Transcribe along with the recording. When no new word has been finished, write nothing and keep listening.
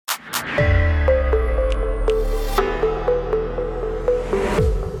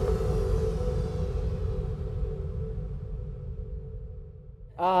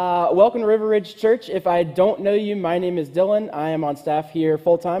Welcome to River Ridge Church. If I don't know you, my name is Dylan. I am on staff here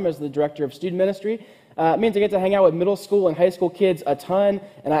full-time as the Director of Student Ministry. It means I get to hang out with middle school and high school kids a ton,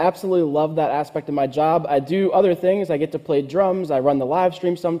 and I absolutely love that aspect of my job. I do other things. I get to play drums. I run the live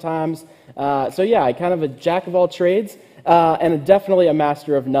stream sometimes. So yeah, I'm kind of a jack of all trades and definitely a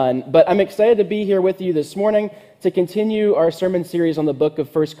master of none. But I'm excited to be here with you this morning to continue our sermon series on the book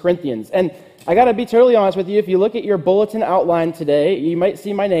of 1 Corinthians. And I got to be totally honest with you, if you look at your bulletin outline today, you might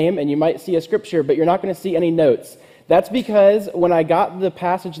see my name and you might see a scripture, but you're not going to see any notes. That's because when I got the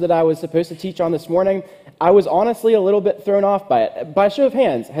passage that I was supposed to teach on this morning, I was honestly a little bit thrown off by it. By show of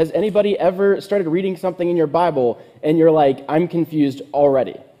hands, has anybody ever started reading something in your Bible and you're like, I'm confused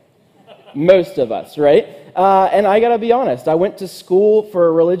already? Most of us, right? And I got to be honest, I went to school for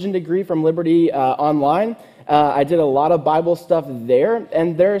a religion degree from Liberty Online. I did a lot of Bible stuff there,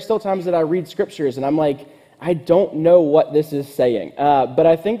 and there are still times that I read scriptures, and I'm like, I don't know what this is saying. But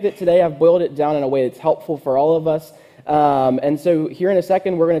I think that today I've boiled it down in a way that's helpful for all of us. And so here in a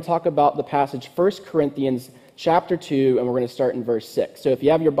second, we're going to talk about the passage 1 Corinthians chapter 2, and we're going to start in verse 6. So if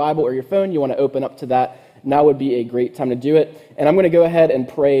you have your Bible or your phone, you want to open up to that, now would be a great time to do it. And I'm going to go ahead and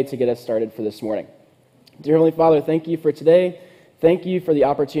pray to get us started for this morning. Dear Heavenly Father, thank you for today. Thank you for the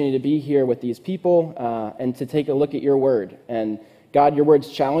opportunity to be here with these people and to take a look at your word. And God, your word's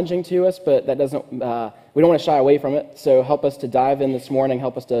challenging to us, but that doesn't. We don't want to shy away from it. So help us to dive in this morning.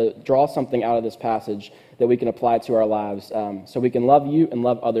 Help us to draw something out of this passage that we can apply to our lives, so we can love you and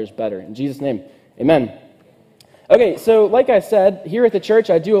love others better. In Jesus' name, Amen. Okay, so like I said, here at the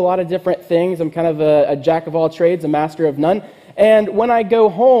church, I do a lot of different things. I'm kind of a jack of all trades, a master of none. And when I go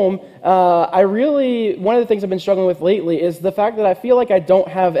home, one of the things I've been struggling with lately is the fact that I feel like I don't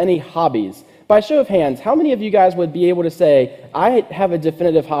have any hobbies. By show of hands, how many of you guys would be able to say, I have a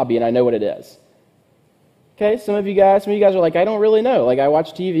definitive hobby and I know what it is? Okay, some of you guys are like, I don't really know. Like, I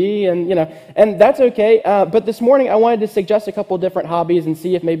watch TV and that's okay. But this morning, I wanted to suggest a couple different hobbies and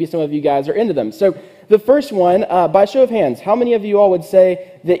see if maybe some of you guys are into them. So the first one, by show of hands, how many of you all would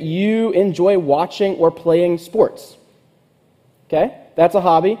say that you enjoy watching or playing sports? Okay, that's a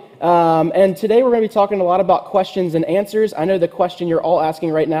hobby. And today we're going to be talking a lot about questions and answers. I know the question you're all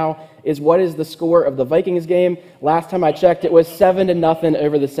asking right now is, what is the score of the Vikings game? Last time I checked, it was 7-0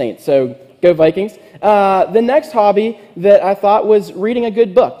 over the Saints. So go Vikings. The next hobby that I thought was reading a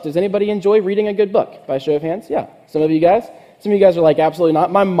good book. Does anybody enjoy reading a good book? By show of hands? Yeah, some of you guys. Some of you guys are like, absolutely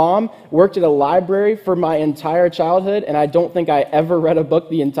not. My mom worked at a library for my entire childhood, and I don't think I ever read a book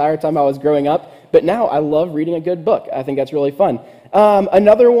the entire time I was growing up. But now I love reading a good book. I think that's really fun.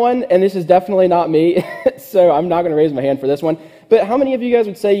 Another one, and this is definitely not me, so I'm not going to raise my hand for this one, but how many of you guys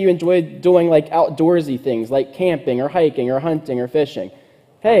would say you enjoy doing like outdoorsy things like camping or hiking or hunting or fishing?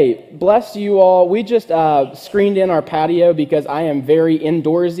 Hey, bless you all. We just screened in our patio because I am very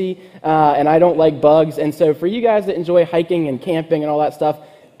indoorsy and I don't like bugs. And so for you guys that enjoy hiking and camping and all that stuff,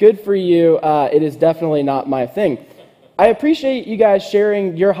 good for you. It is definitely not my thing. I appreciate you guys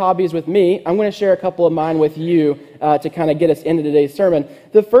sharing your hobbies with me. I'm going to share a couple of mine with you to kind of get us into today's sermon.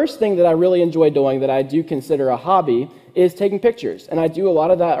 The first thing that I really enjoy doing that I do consider a hobby is taking pictures. And I do a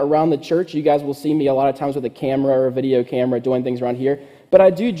lot of that around the church. You guys will see me a lot of times with a camera or a video camera doing things around here. But I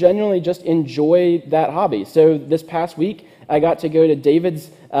do genuinely just enjoy that hobby. So this past week, I got to go to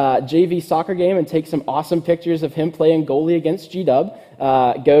David's JV soccer game and take some awesome pictures of him playing goalie against G-Dub.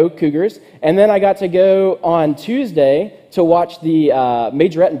 Go Cougars. And then I got to go on Tuesday to watch the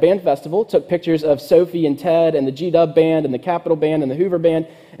Majorette and Band Festival. Took pictures of Sophie and Ted and the G-Dub Band and the Capitol Band and the Hoover Band.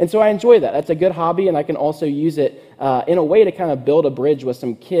 And so I enjoy that. That's a good hobby, and I can also use it in a way to kind of build a bridge with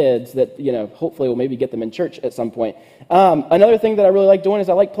some kids that, hopefully will maybe get them in church at some point. Another thing that I really like doing is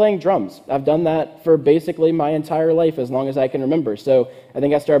I like playing drums. I've done that for basically my entire life as long as I can remember. So I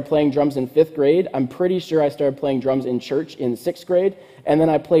think I started playing drums in 5th grade. I'm pretty sure I started playing drums in church in 6th grade. And then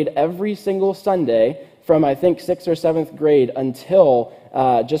I played every single Sunday from, I think, 6th or 7th grade until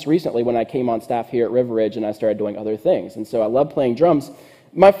just recently when I came on staff here at River Ridge and I started doing other things. And so I love playing drums.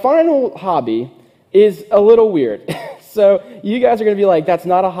 My final hobby is a little weird. So you guys are going to be like, that's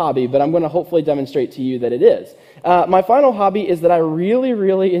not a hobby, but I'm going to hopefully demonstrate to you that it is. My final hobby is that I really,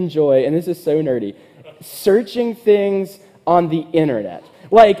 really enjoy, and this is so nerdy, searching things on the internet.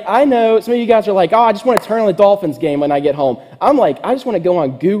 Like, I know some of you guys are like, I just want to turn on the Dolphins game when I get home. I'm like, I just want to go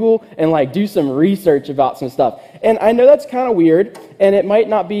on Google and like do some research about some stuff. And I know that's kind of weird, and it might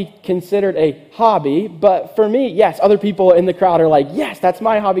not be considered a hobby, but for me, yes, other people in the crowd are like, yes, that's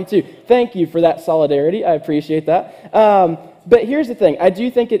my hobby too. Thank you for that solidarity. I appreciate that. But here's the thing. I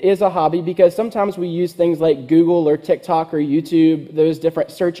do think it is a hobby because sometimes we use things like Google or TikTok or YouTube, those different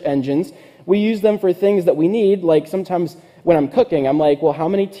search engines. We use them for things that we need, like sometimes when I'm cooking, I'm like, well, how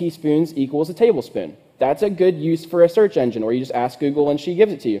many teaspoons equals a tablespoon? That's a good use for a search engine, or you just ask Google and she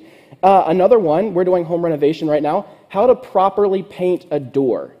gives it to you. Another one, we're doing home renovation right now, how to properly paint a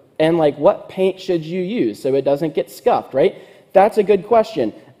door. And like, what paint should you use so it doesn't get scuffed, right? That's a good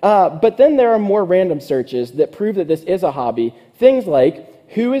question. But then there are more random searches that prove that this is a hobby. Things like,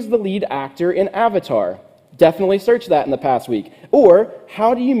 who is the lead actor in Avatar? Definitely searched that in the past week. Or,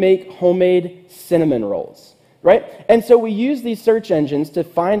 how do you make homemade cinnamon rolls? Right? And so we use these search engines to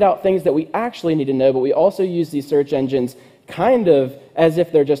find out things that we actually need to know, but we also use these search engines kind of as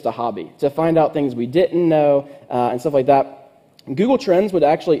if they're just a hobby, to find out things we didn't know and stuff like that. Google Trends would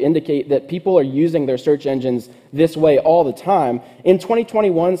actually indicate that people are using their search engines this way all the time. In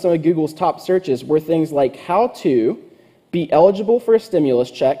 2021, some of Google's top searches were things like how to be eligible for a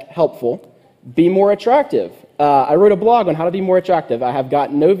stimulus check, helpful, be more attractive. I wrote a blog on how to be more attractive. I have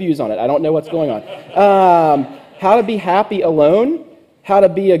got no views on it. I don't know what's going on. How to be happy alone, how to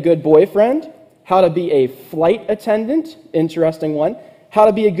be a good boyfriend, how to be a flight attendant, interesting one, how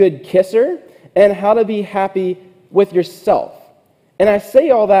to be a good kisser, and how to be happy with yourself. And I say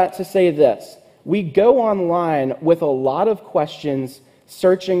all that to say this. We go online with a lot of questions,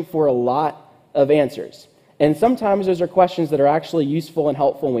 searching for a lot of answers. And sometimes those are questions that are actually useful and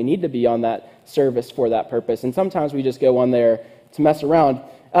helpful, and we need to be on that service for that purpose. And sometimes we just go on there to mess around.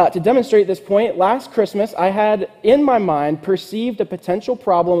 To demonstrate this point, last Christmas, I had, in my mind, perceived a potential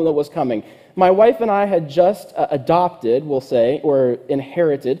problem that was coming. My wife and I had just adopted, we'll say, or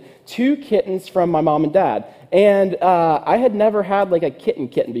inherited, 2 kittens from my mom and dad. And I had never had like a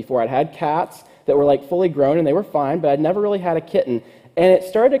kitten before. I'd had cats that were like fully grown and they were fine, but I'd never really had a kitten. And it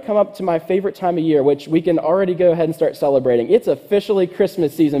started to come up to my favorite time of year, which we can already go ahead and start celebrating. It's officially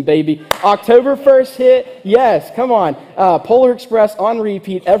Christmas season, baby. October 1st hit. Yes, come on. Polar Express on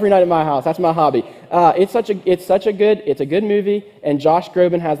repeat every night at my house. That's my hobby. It's a good movie, and Josh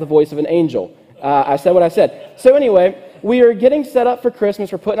Groban has the voice of an angel. I said what I said. So anyway, we are getting set up for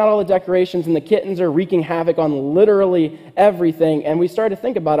Christmas. We're putting out all the decorations, and the kittens are wreaking havoc on literally everything. And we started to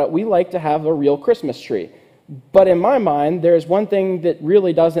think about it. We like to have a real Christmas tree. But in my mind, there's one thing that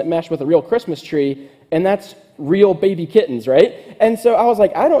really doesn't mesh with a real Christmas tree, and that's real baby kittens, right? And so I was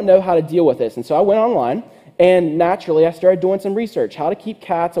like, I don't know how to deal with this. And so I went online, and naturally I started doing some research, how to keep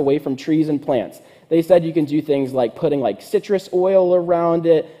cats away from trees and plants. They said you can do things like putting like citrus oil around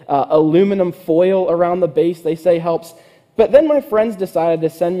it, aluminum foil around the base, they say helps. But then my friends decided to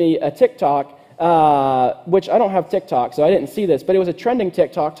send me a TikTok, which I don't have TikTok, so I didn't see this, but it was a trending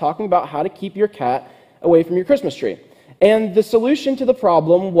TikTok talking about how to keep your cat away from your Christmas tree. And the solution to the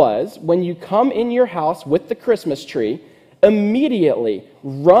problem was, when you come in your house with the Christmas tree, immediately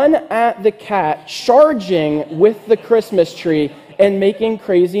run at the cat charging with the Christmas tree and making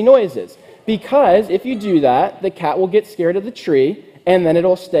crazy noises. Because if you do that, the cat will get scared of the tree and then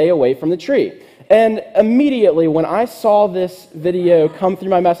it'll stay away from the tree. And immediately when I saw this video come through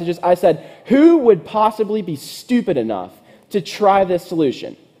my messages, I said, who would possibly be stupid enough to try this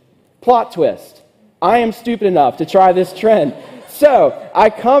solution? Plot twist. I am stupid enough to try this trend. So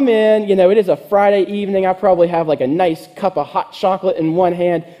I come in, it is a Friday evening. I probably have like a nice cup of hot chocolate in one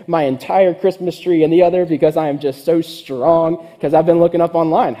hand, my entire Christmas tree in the other, because I am just so strong, because I've been looking up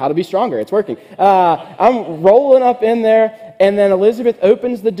online how to be stronger. It's working. I'm rolling up in there, and then Elizabeth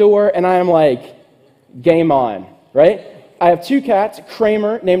opens the door, and I am like, game on, right? I have 2 cats,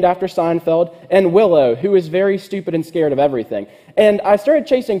 Kramer, named after Seinfeld, and Willow, who is very stupid and scared of everything. And I started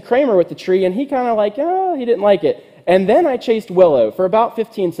chasing Kramer with the tree, and he kind of he didn't like it. And then I chased Willow for about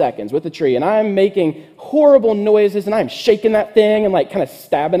 15 seconds with the tree, and I'm making horrible noises, and I'm shaking that thing and kind of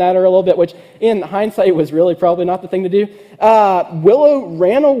stabbing at her a little bit, which in hindsight was really probably not the thing to do. Willow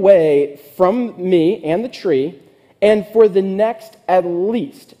ran away from me and the tree, and for the next at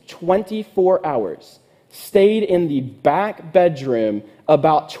least 24 hours, stayed in the back bedroom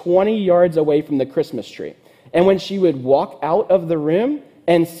about 20 yards away from the Christmas tree. And when she would walk out of the room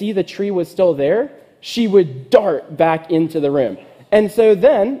and see the tree was still there, she would dart back into the room. And so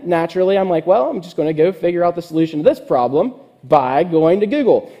then, naturally, I'm like, well, I'm just going to go figure out the solution to this problem by going to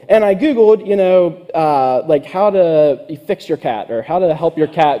Google. And I Googled, how to fix your cat or how to help your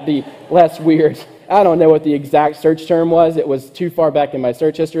cat be less weird. I don't know what the exact search term was. It was too far back in my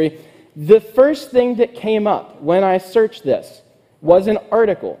search history. The first thing that came up when I searched this was an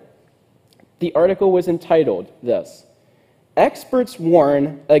article. The article was entitled this: Experts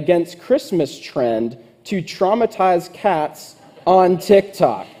warn against Christmas trend to traumatize cats on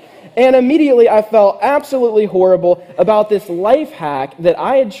TikTok. And immediately I felt absolutely horrible about this life hack that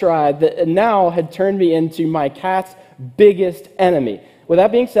I had tried that now had turned me into my cat's biggest enemy. with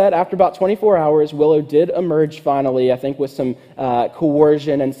that being said, after about 24 hours, Willow did emerge finally, I think with some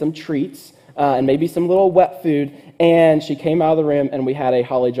coercion and some treats and maybe some little wet food, and she came out of the room and we had a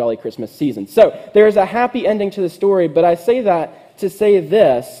holly jolly Christmas season. So there is a happy ending to the story, but I say that to say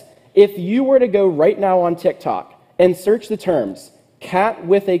this: if you were to go right now on TikTok and search the terms cat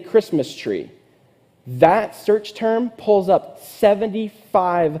with a Christmas tree, that search term pulls up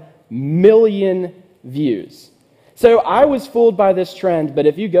 75 million views. So I was fooled by this trend, but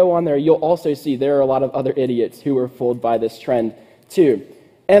if you go on there, you'll also see there are a lot of other idiots who were fooled by this trend too.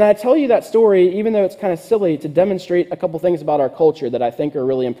 And I tell you that story, even though it's kind of silly, to demonstrate a couple things about our culture that I think are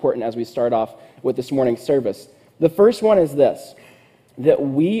really important as we start off with this morning's service. The first one is this: that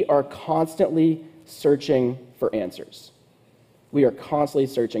we are constantly searching for answers. We are constantly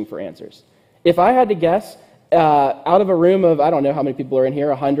searching for answers. If I had to guess, out of a room of, I don't know how many people are in here,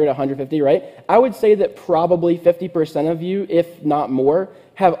 100, 150, right? I would say that probably 50% of you, if not more,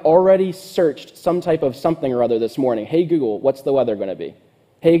 have already searched some type of something or other this morning. Hey, Google, what's the weather going to be?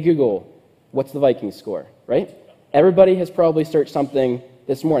 Hey, Google, what's the Vikings score, right? Everybody has probably searched something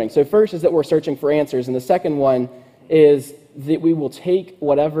this morning. So first is that we're searching for answers, and the second one is that we will take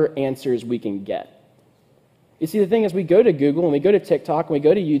whatever answers we can get. You see, the thing is, we go to Google and we go to TikTok and we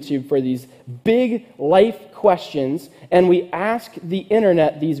go to YouTube for these big life questions, and we ask the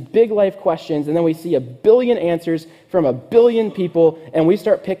internet these big life questions, and then we see a billion answers from a billion people, and we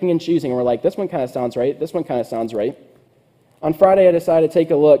start picking and choosing, and we're like, this one kind of sounds right, this one kind of sounds right. On Friday, I decided to take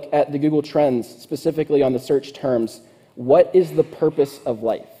a look at the Google Trends, specifically on the search terms, what is the purpose of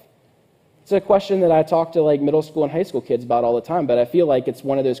life? It's a question that I talk to middle school and high school kids about all the time, but I feel like it's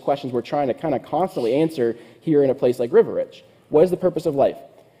one of those questions we're trying to kind of constantly answer here in a place like River Ridge. What is the purpose of life?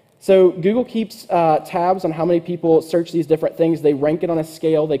 So Google keeps tabs on how many people search these different things. They rank it on a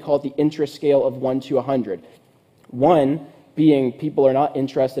scale. They call it the interest scale of 1 to 100. 1 being people are not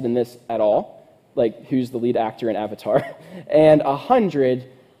interested in this at all, like who's the lead actor in Avatar, and 100,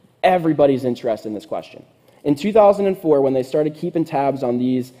 everybody's interested in this question. In 2004, when they started keeping tabs on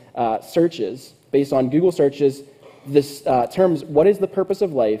these searches, based on Google searches, this terms, what is the purpose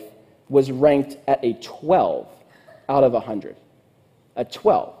of life, was ranked at a 12 out of 100. A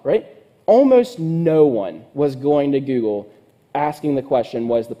 12, right? Almost no one was going to Google asking the question,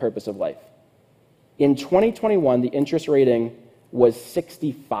 what is the purpose of life? In 2021, the interest rating was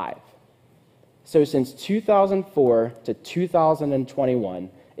 65. So since 2004 to 2021,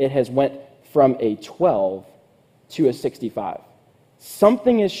 it has went from a 12 to a 65.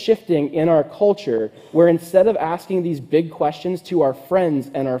 Something is shifting in our culture where instead of asking these big questions to our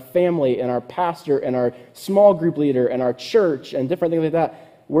friends and our family and our pastor and our small group leader and our church and different things like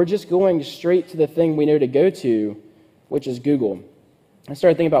that, we're just going straight to the thing we know to go to, which is Google. I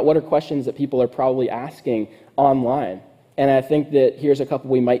started thinking about what are questions that people are probably asking online. And I think that here's a couple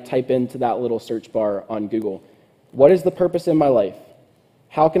we might type into that little search bar on Google. What is the purpose in my life?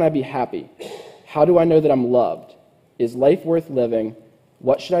 How can I be happy? How do I know that I'm loved? Is life worth living?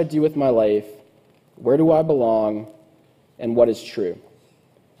 What should I do with my life? Where do I belong? And what is true?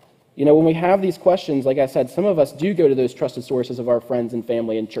 You know, when we have these questions, like I said, some of us do go to those trusted sources of our friends and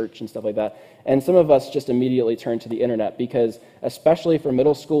family and church and stuff like that. And some of us just immediately turn to the internet because, especially for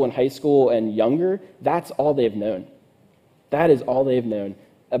middle school and high school and younger, that's all they've known. That is all they've known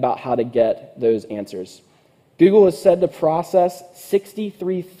about how to get those answers. Google is said to process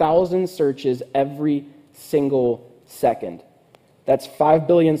 63,000 searches every single second. That's 5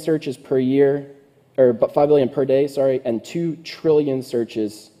 billion searches per year, or 5 billion per day, and 2 trillion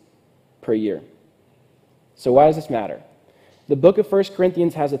searches per year. So why does this matter? The book of 1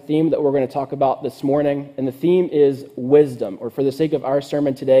 Corinthians has a theme that we're going to talk about this morning, and the theme is wisdom, or for the sake of our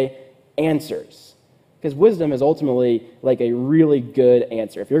sermon today, answers. Because wisdom is ultimately like a really good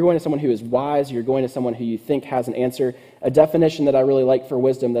answer. If you're going to someone who is wise, you're going to someone who you think has an answer. A definition that I really like for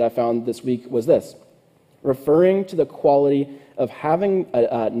wisdom that I found this week was this: referring to the quality of having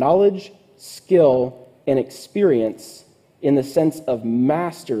knowledge, skill, and experience in the sense of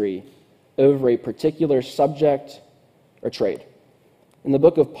mastery over a particular subject or trade. In the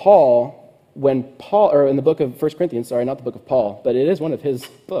book of Paul, in the book of 1 Corinthians, not the book of Paul, but it is one of his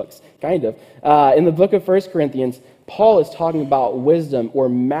books, kind of. In the book of 1 Corinthians, Paul is talking about wisdom or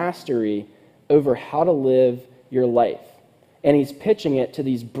mastery over how to live your life. And he's pitching it to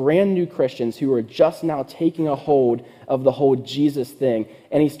these brand new Christians who are just now taking a hold of the whole Jesus thing.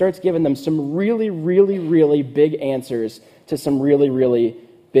 And he starts giving them some really, really, really big answers to some really, really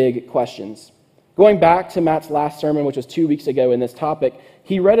big questions. Going back to Matt's last sermon, which was 2 weeks ago in this topic,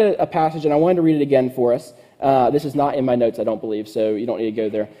 he read a passage, and I wanted to read it again for us. This is not in my notes, I don't believe, so you don't need to go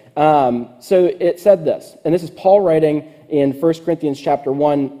there. So it said this, and this is Paul writing in 1 Corinthians chapter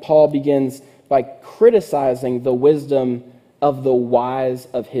 1. Paul begins by criticizing the wisdom of the wise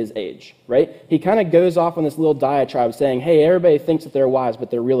of his age, right? He kind of goes off on this little diatribe saying, hey, everybody thinks that they're wise, but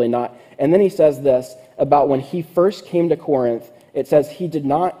they're really not. And then he says this about when he first came to Corinth. It says, he did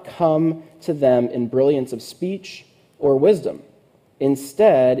not come to them in brilliance of speech or wisdom.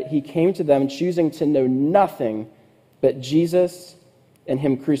 Instead, he came to them choosing to know nothing but Jesus and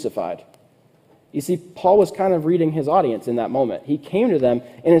him crucified. You see, Paul was kind of reading his audience in that moment. He came to them,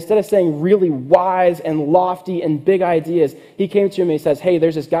 and instead of saying really wise and lofty and big ideas, he came to him and he says, hey,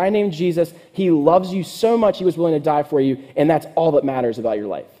 there's this guy named Jesus. He loves you so much he was willing to die for you, and that's all that matters about your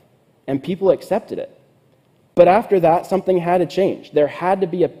life. And people accepted it. But after that, something had to change. There had to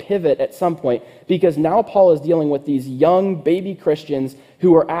be a pivot at some point, because now Paul is dealing with these young baby Christians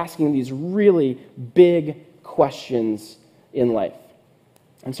who are asking these really big questions in life.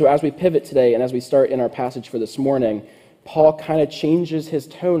 And so as we pivot today and as we start in our passage for this morning, Paul kind of changes his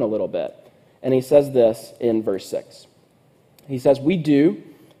tone a little bit. And he says this in verse 6. He says, we do,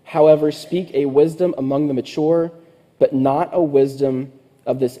 however, speak a wisdom among the mature, but not a wisdom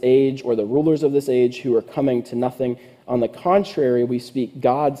of this age or the rulers of this age who are coming to nothing. On the contrary, we speak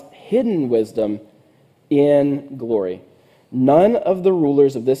God's hidden wisdom in glory. None of the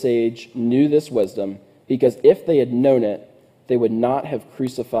rulers of this age knew this wisdom, because if they had known it, they would not have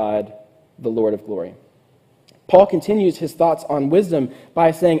crucified the Lord of glory. Paul continues his thoughts on wisdom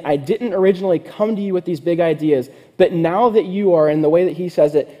by saying, I didn't originally come to you with these big ideas, but now that you are, in the way that he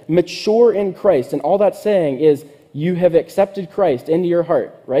says it, mature in Christ, and all that's saying is you have accepted Christ into your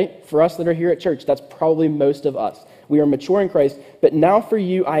heart, right? For us that are here at church, that's probably most of us. We are mature in Christ, but now for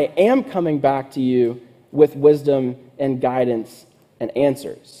you, I am coming back to you with wisdom and guidance and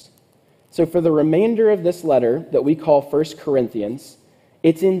answers. So for the remainder of this letter that we call 1 Corinthians,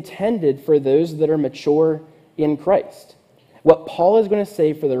 it's intended for those that are mature in Christ. What Paul is going to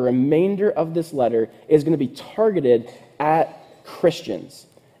say for the remainder of this letter is going to be targeted at Christians.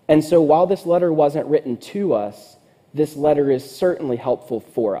 And so while this letter wasn't written to us, this letter is certainly helpful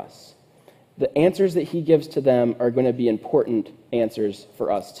for us. The answers that he gives to them are going to be important answers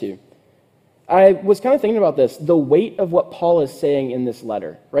for us too. I was kind of thinking about this, the weight of what Paul is saying in this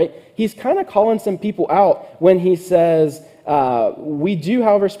letter, right? He's kind of calling some people out when he says, we do,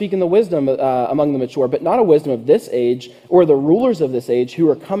 however, speak in the wisdom among the mature, but not a wisdom of this age or the rulers of this age who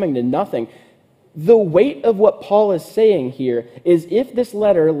are coming to nothing. The weight of what Paul is saying here is if this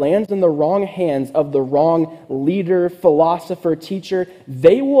letter lands in the wrong hands of the wrong leader, philosopher, teacher,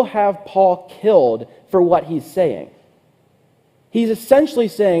 they will have Paul killed for what he's saying. He's essentially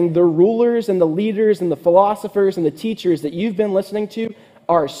saying the rulers and the leaders and the philosophers and the teachers that you've been listening to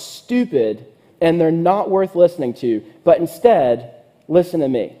are stupid and they're not worth listening to, but instead, listen to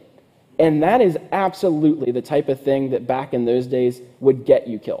me. And that is absolutely the type of thing that back in those days would get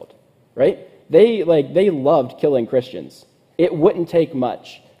you killed, right? They loved killing Christians. It wouldn't take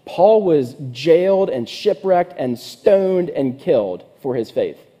much. Paul was jailed and shipwrecked and stoned and killed for his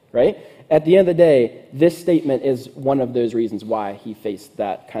faith, right? At the end of the day, this statement is one of those reasons why he faced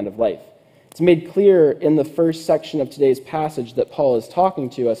that kind of life. It's made clear in the first section of today's passage that Paul is talking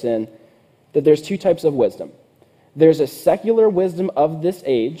to us in that there's two types of wisdom. There's a secular wisdom of this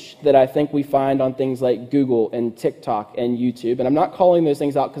age that I think we find on things like Google and TikTok and YouTube. And I'm not calling those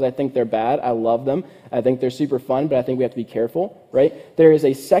things out because I think they're bad. I love them. I think they're super fun, but I think we have to be careful, right? There is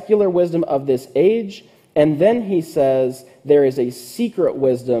a secular wisdom of this age, and then he says there is a secret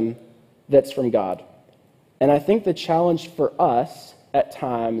wisdom that's from God. And I think the challenge for us at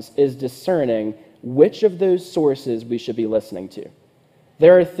times is discerning which of those sources we should be listening to.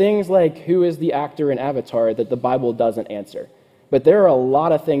 There are things like who is the actor in Avatar that the Bible doesn't answer. But there are a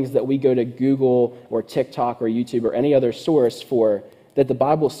lot of things that we go to Google or TikTok or YouTube or any other source for that the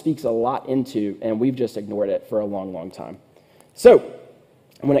Bible speaks a lot into, and we've just ignored it for a long, long time. So,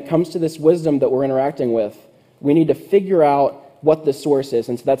 when it comes to this wisdom that we're interacting with, we need to figure out what the source is.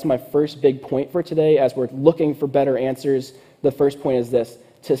 And so that's my first big point for today as we're looking for better answers. The first point is this,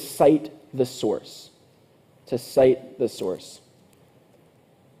 to cite the source. To cite the source.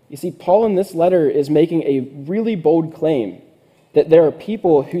 You see, Paul in this letter is making a really bold claim that there are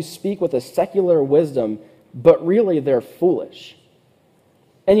people who speak with a secular wisdom, but really they're foolish.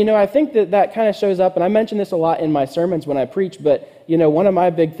 And, I think that kind of shows up, and I mention this a lot in my sermons when I preach, but, one of my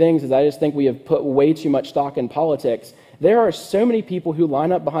big things is I just think we have put way too much stock in politics. There are so many people who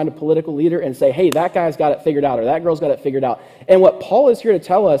line up behind a political leader and say, hey, that guy's got it figured out, or that girl's got it figured out. And what Paul is here to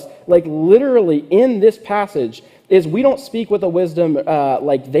tell us, like literally in this passage, is we don't speak with a wisdom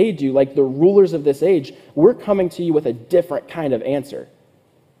like they do, like the rulers of this age. We're coming to you with a different kind of answer.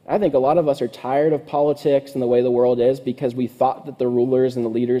 I think a lot of us are tired of politics and the way the world is because we thought that the rulers and the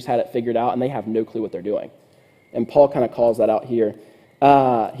leaders had it figured out, and they have no clue what they're doing. And Paul kind of calls that out here.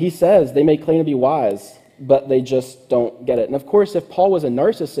 He says they may claim to be wise, but they just don't get it. And of course, if Paul was a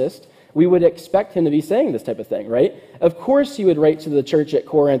narcissist, we would expect him to be saying this type of thing, right? Of course he would write to the church at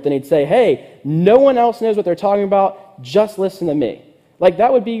Corinth and he'd say, hey, no one else knows what they're talking about, just listen to me. Like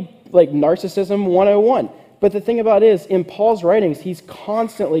that would be like narcissism 101. But the thing about it is, in Paul's writings, he's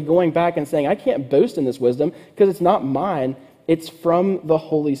constantly going back and saying, I can't boast in this wisdom because it's not mine, it's from the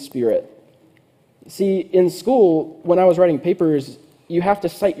Holy Spirit. See, in school, when I was writing papers, you have to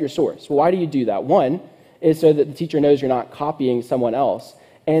cite your source. Well, why do you do that? One is so that the teacher knows you're not copying someone else.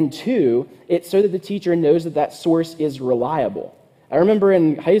 And two, it's so that the teacher knows that that source is reliable. I remember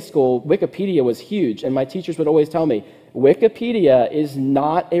in high school, Wikipedia was huge, and my teachers would always tell me, Wikipedia is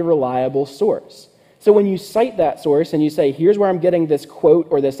not a reliable source. So when you cite that source and you say, here's where I'm getting this quote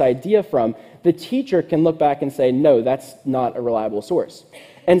or this idea from, the teacher can look back and say, no, that's not a reliable source.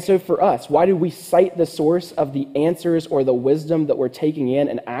 And so for us, why do we cite the source of the answers or the wisdom that we're taking in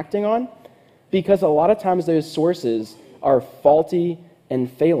and acting on? Because a lot of times those sources are faulty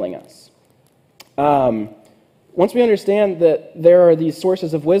and failing us. Once we understand that there are these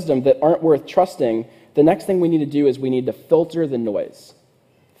sources of wisdom that aren't worth trusting, the next thing we need to do is we need to filter the noise.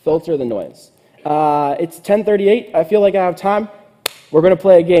 Filter the noise. It's 10:38. I feel like I have time. We're going to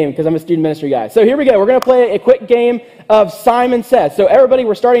play a game because I'm a student ministry guy. So here we go. We're going to play a quick game of Simon Says. So everybody,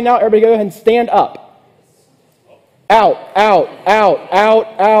 we're starting now. Everybody go ahead and stand up. Out, out, out,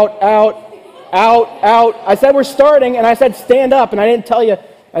 out, out, out. Out, out. I said we're starting, and I said stand up, and I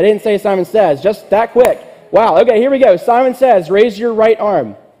didn't say Simon Says, just that quick. Wow, okay, here we go. Simon Says, raise your right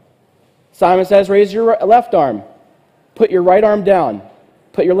arm. Simon Says, raise your left arm. Put your right arm down.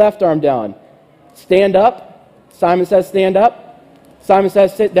 Put your left arm down. Stand up. Simon Says, stand up. Simon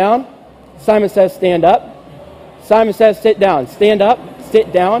Says, sit down. Simon Says, stand up. Simon Says, sit down. Stand up.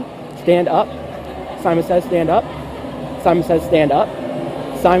 Sit down. Stand up. Simon Says, stand up. Simon Says, stand up.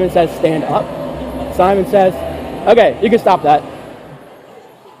 Simon Says, stand up. Simon Says, okay, you can stop that.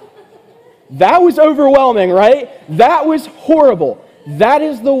 That was overwhelming, right? That was horrible. That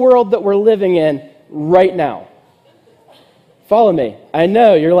is the world that we're living in right now. Follow me. I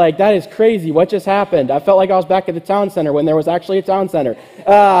know, you're like, that is crazy. What just happened? I felt like I was back at the town center when there was actually a town center.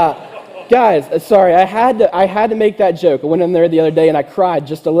 Guys, sorry, I had to make that joke. I went in there the other day and I cried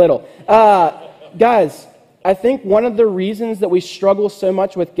just a little. Guys, I think one of the reasons that we struggle so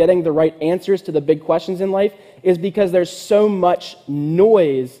much with getting the right answers to the big questions in life is because there's so much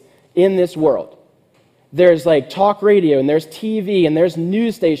noise in this world. There's like talk radio, and there's TV, and there's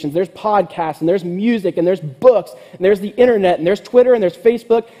news stations, there's podcasts, and there's music, and there's books, and there's the internet, and there's Twitter, and there's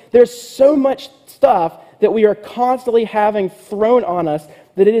Facebook. There's so much stuff that we are constantly having thrown on us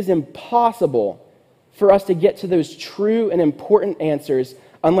that it is impossible for us to get to those true and important answers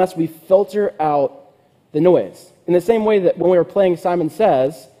unless we filter out the noise. In the same way that when we were playing Simon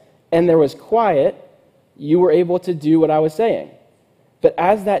Says and there was quiet, you were able to do what I was saying. But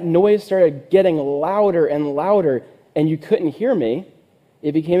as that noise started getting louder and louder and you couldn't hear me,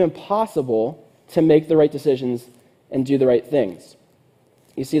 it became impossible to make the right decisions and do the right things.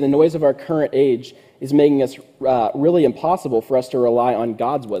 You see, the noise of our current age is making us really impossible for us to rely on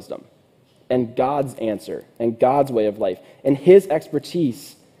God's wisdom and God's answer and God's way of life and His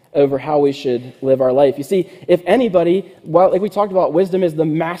expertise over how we should live our life. You see, if anybody, well, like we talked about, wisdom is the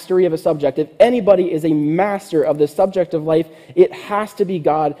mastery of a subject. If anybody is a master of the subject of life, it has to be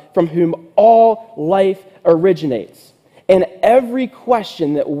God, from whom all life originates. And every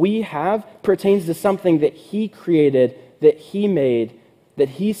question that we have pertains to something that He created, that He made, that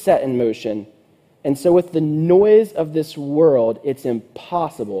He set in motion. And so with the noise of this world, it's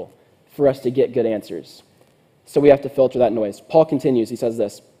impossible for us to get good answers. So we have to filter that noise. Paul continues, he says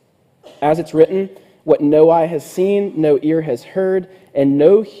this, as it's written, what no eye has seen, no ear has heard, and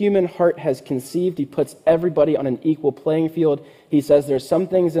no human heart has conceived. He puts everybody on an equal playing field. He says there's some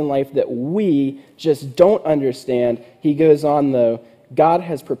things in life that we just don't understand. He goes on, though, God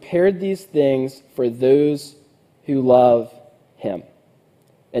has prepared these things for those who love Him.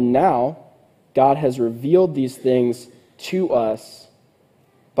 And now, God has revealed these things to us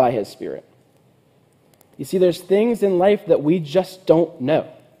by His Spirit. You see, there's things in life that we just don't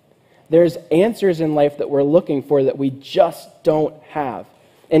know. There's answers in life that we're looking for that we just don't have.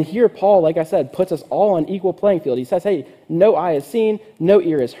 And here Paul, like I said, puts us all on equal playing field. He says, hey, no eye has seen, no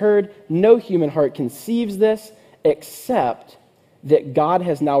ear has heard, no human heart conceives this, except that God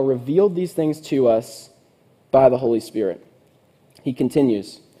has now revealed these things to us by the Holy Spirit. He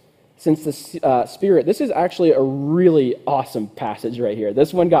continues, since the Spirit, this is actually a really awesome passage right here.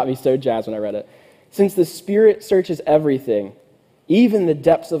 This one got me so jazzed when I read it. Since the Spirit searches everything, even the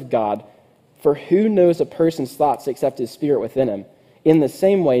depths of God, for who knows a person's thoughts except his spirit within him? In the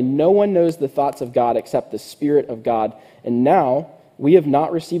same way, no one knows the thoughts of God except the Spirit of God. And now, we have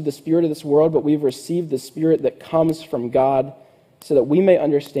not received the spirit of this world, but we've received the Spirit that comes from God, so that we may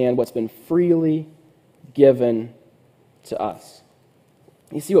understand what's been freely given to us.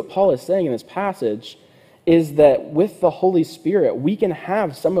 You see, what Paul is saying in this passage is that with the Holy Spirit, we can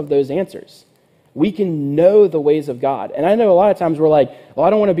have some of those answers. We can know the ways of God. And I know a lot of times we're like, well, I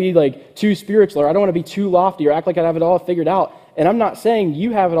don't want to be like too spiritual, or I don't want to be too lofty, or act like I have it all figured out. And I'm not saying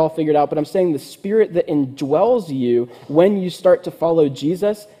you have it all figured out, but I'm saying the Spirit that indwells you when you start to follow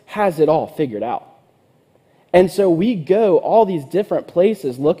Jesus has it all figured out. And so we go all these different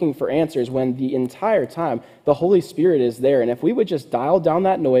places looking for answers when the entire time the Holy Spirit is there. And if we would just dial down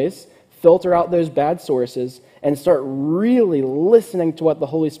that noise, filter out those bad sources, and start really listening to what the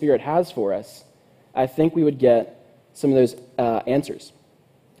Holy Spirit has for us, I think we would get some of those answers.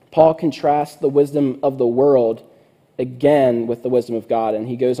 Paul contrasts the wisdom of the world again with the wisdom of God, and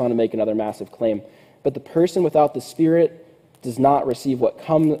he goes on to make another massive claim. But the person without the Spirit does not receive what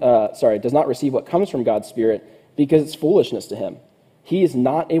comes from God's Spirit, because it's foolishness to him. He is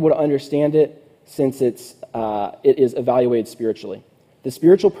not able to understand it, since it is evaluated spiritually. The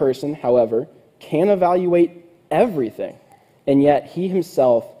spiritual person, however, can evaluate everything, and yet he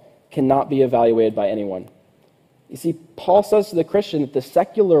himself cannot be evaluated by anyone. You see, Paul says to the Christian that the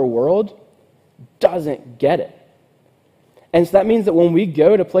secular world doesn't get it. And so that means that when we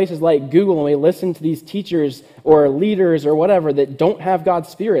go to places like Google and we listen to these teachers or leaders or whatever that don't have God's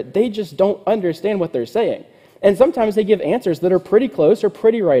Spirit, they just don't understand what they're saying. And sometimes they give answers that are pretty close or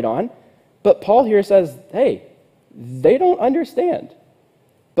pretty right on. But Paul here says, hey, they don't understand.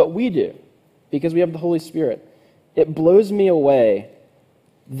 But we do, because we have the Holy Spirit. It blows me away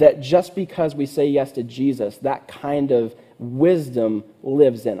that just because we say yes to Jesus, that kind of wisdom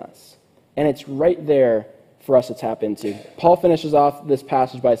lives in us. And it's right there for us to tap into. Paul finishes off this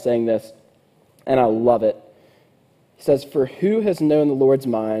passage by saying this, and I love it. He says, for who has known the Lord's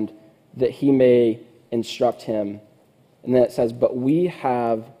mind that he may instruct him? And then it says, but we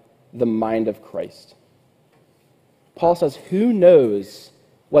have the mind of Christ. Paul says, who knows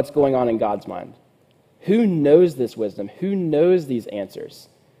what's going on in God's mind? Who knows this wisdom? Who knows these answers?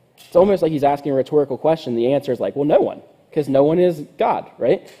 It's almost like he's asking a rhetorical question. The answer is like, well, no one, because no one is God,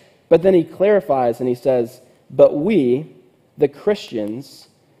 right? But then he clarifies and he says, but we, the Christians,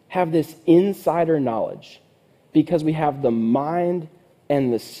 have this insider knowledge because we have the mind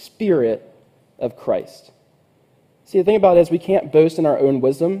and the Spirit of Christ. See, the thing about it is we can't boast in our own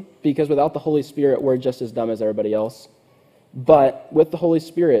wisdom, because without the Holy Spirit, we're just as dumb as everybody else. But with the Holy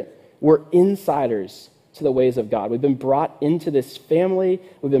Spirit, we're insiders to the ways of God. We've been brought into this family.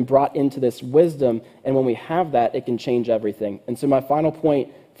 We've been brought into this wisdom. And when we have that, it can change everything. And so my final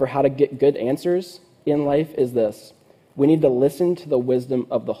point for how to get good answers in life is this. We need to listen to the wisdom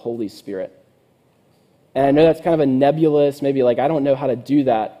of the Holy Spirit. And I know that's kind of a nebulous, maybe like, I don't know how to do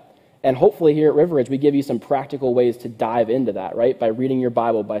that. And hopefully here at River Ridge, we give you some practical ways to dive into that, right? By reading your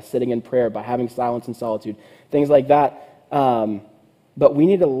Bible, by sitting in prayer, by having silence and solitude, things like that. But we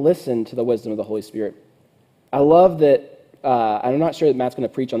need to listen to the wisdom of the Holy Spirit. I love that, I'm not sure that Matt's going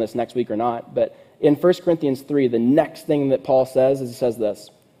to preach on this next week or not, but in 1 Corinthians 3, the next thing that Paul says is he says this.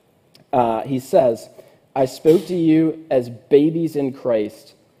 He says, I spoke to you as babies in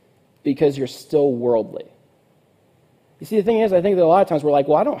Christ because you're still worldly. You see, the thing is, I think that a lot of times we're like,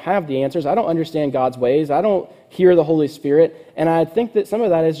 well, I don't have the answers. I don't understand God's ways. I don't hear the Holy Spirit. And I think that some of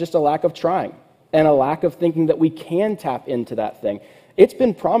that is just a lack of trying and a lack of thinking that we can tap into that thing. It's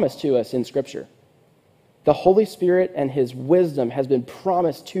been promised to us in Scripture. The Holy Spirit and His wisdom has been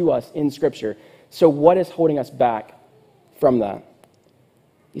promised to us in Scripture. So what is holding us back from that?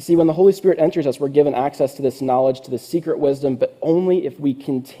 You see, when the Holy Spirit enters us, we're given access to this knowledge, to this secret wisdom, but only if we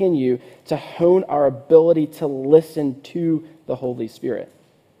continue to hone our ability to listen to the Holy Spirit.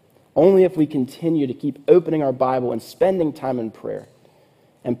 Only if we continue to keep opening our Bible and spending time in prayer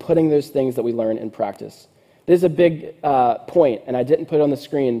and putting those things that we learn in practice. This is a big point, and I didn't put it on the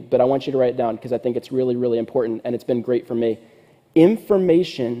screen, but I want you to write it down because I think it's really, really important, and it's been great for me.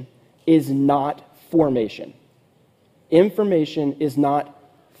 Information is not formation. Information is not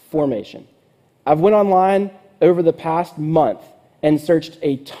formation. I've went online over the past month and searched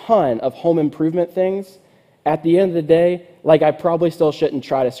a ton of home improvement things. At the end of the day, like, I probably still shouldn't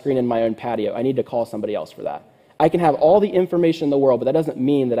try to screen in my own patio. I need to call somebody else for that. I can have all the information in the world, but that doesn't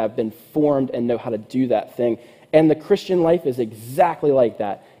mean that I've been formed and know how to do that thing. And the Christian life is exactly like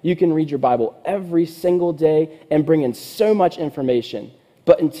that. You can read your Bible every single day and bring in so much information,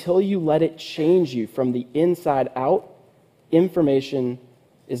 but until you let it change you from the inside out, information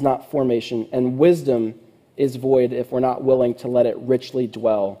is not formation, and wisdom is void if we're not willing to let it richly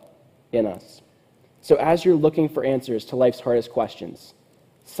dwell in us. So as you're looking for answers to life's hardest questions,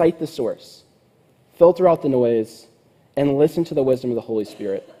 cite the source, filter out the noise, and listen to the wisdom of the Holy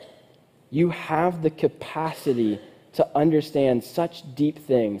Spirit. You have the capacity to understand such deep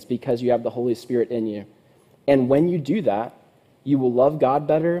things because you have the Holy Spirit in you. And when you do that, you will love God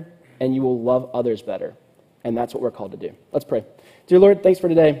better and you will love others better. And that's what we're called to do. Let's pray. Dear Lord, thanks for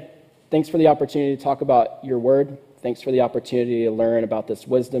today. Thanks for the opportunity to talk about your word. Thanks for the opportunity to learn about this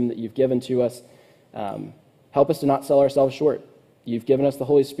wisdom that you've given to us. Help us to not sell ourselves short. You've given us the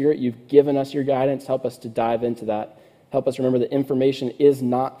Holy Spirit. You've given us your guidance. Help us to dive into that. Help us remember that information is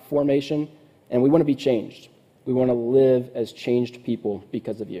not formation, and we want to be changed. We want to live as changed people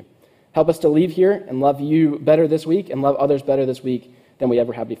because of you. Help us to leave here and love you better this week and love others better this week than we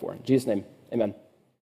ever have before. In Jesus' name, amen.